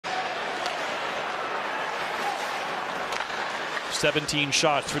17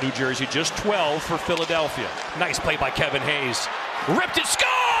 shots for New Jersey, just 12 for Philadelphia. Nice play by Kevin Hayes. Ripped it, score!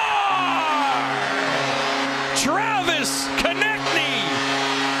 Travis Konecny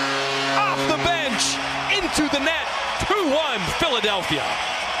off the bench, into the net, 2-1 Philadelphia.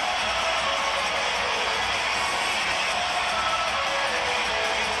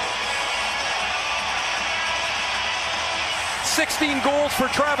 $16 goals for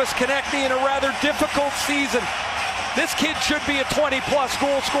Travis Konecny in a rather difficult season. This kid should be a 20-plus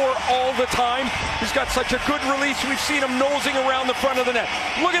goal scorer all the time. He's got such a good release. We've seen him nosing around the front of the net.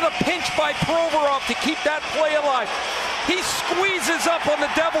 Look at the pinch by Provorov to keep that play alive. He squeezes up on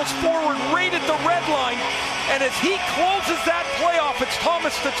the Devils forward right at the red line. And as he closes that play off, it's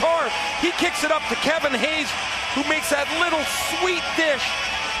Thomas Tatar. He kicks it up to Kevin Hayes, who makes that little sweet dish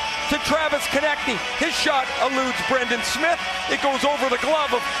to Travis Konecny. His shot eludes Brendan Smith. It goes over the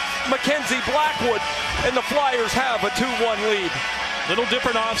glove of Mackenzie Blackwood, and the Flyers have a 2-1 lead. Little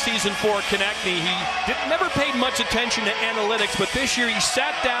different offseason for Konecny. He never paid much attention to analytics, but this year he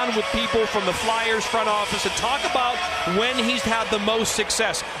sat down with people from the Flyers front office and talk about when he's had the most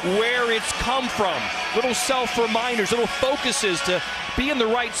success, where it's come from. Little self-reminders, little focuses to be in the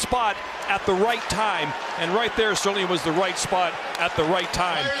right spot at the right time. And right there certainly was the right spot at the right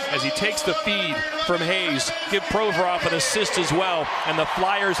time as he takes the feed from Hayes. Give Provorov an assist as well, and the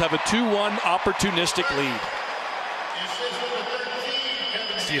Flyers have a 2-1 opportunistic lead.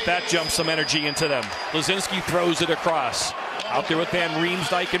 See if that jumps some energy into them. Lazinski throws it across. Out there with Van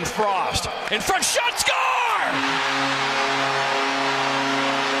Riemsdyk and Frost. In front, shot, score!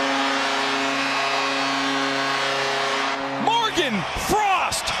 Morgan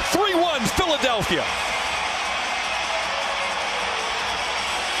Frost, 3-1 Philadelphia.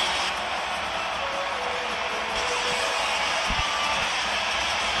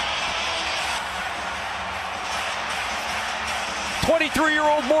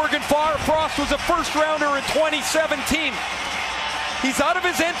 '23-year-old Morgan Frost was a first-rounder in 2017. He's out of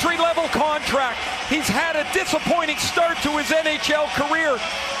his entry-level contract. He's had a disappointing start to his NHL career.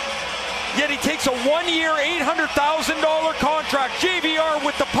 Yet he takes a one-year, $800,000 contract. JVR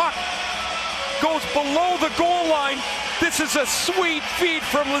with the puck goes below the goal line. This is a sweet feed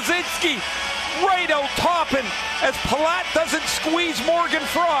from Lazinski, right out top. And as Palat doesn't squeeze Morgan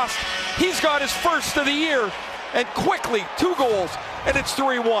Frost, he's got his first of the year. And quickly, 2 goals, and it's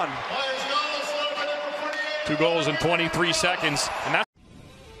 3-1. 2 goals in 23 seconds, and that's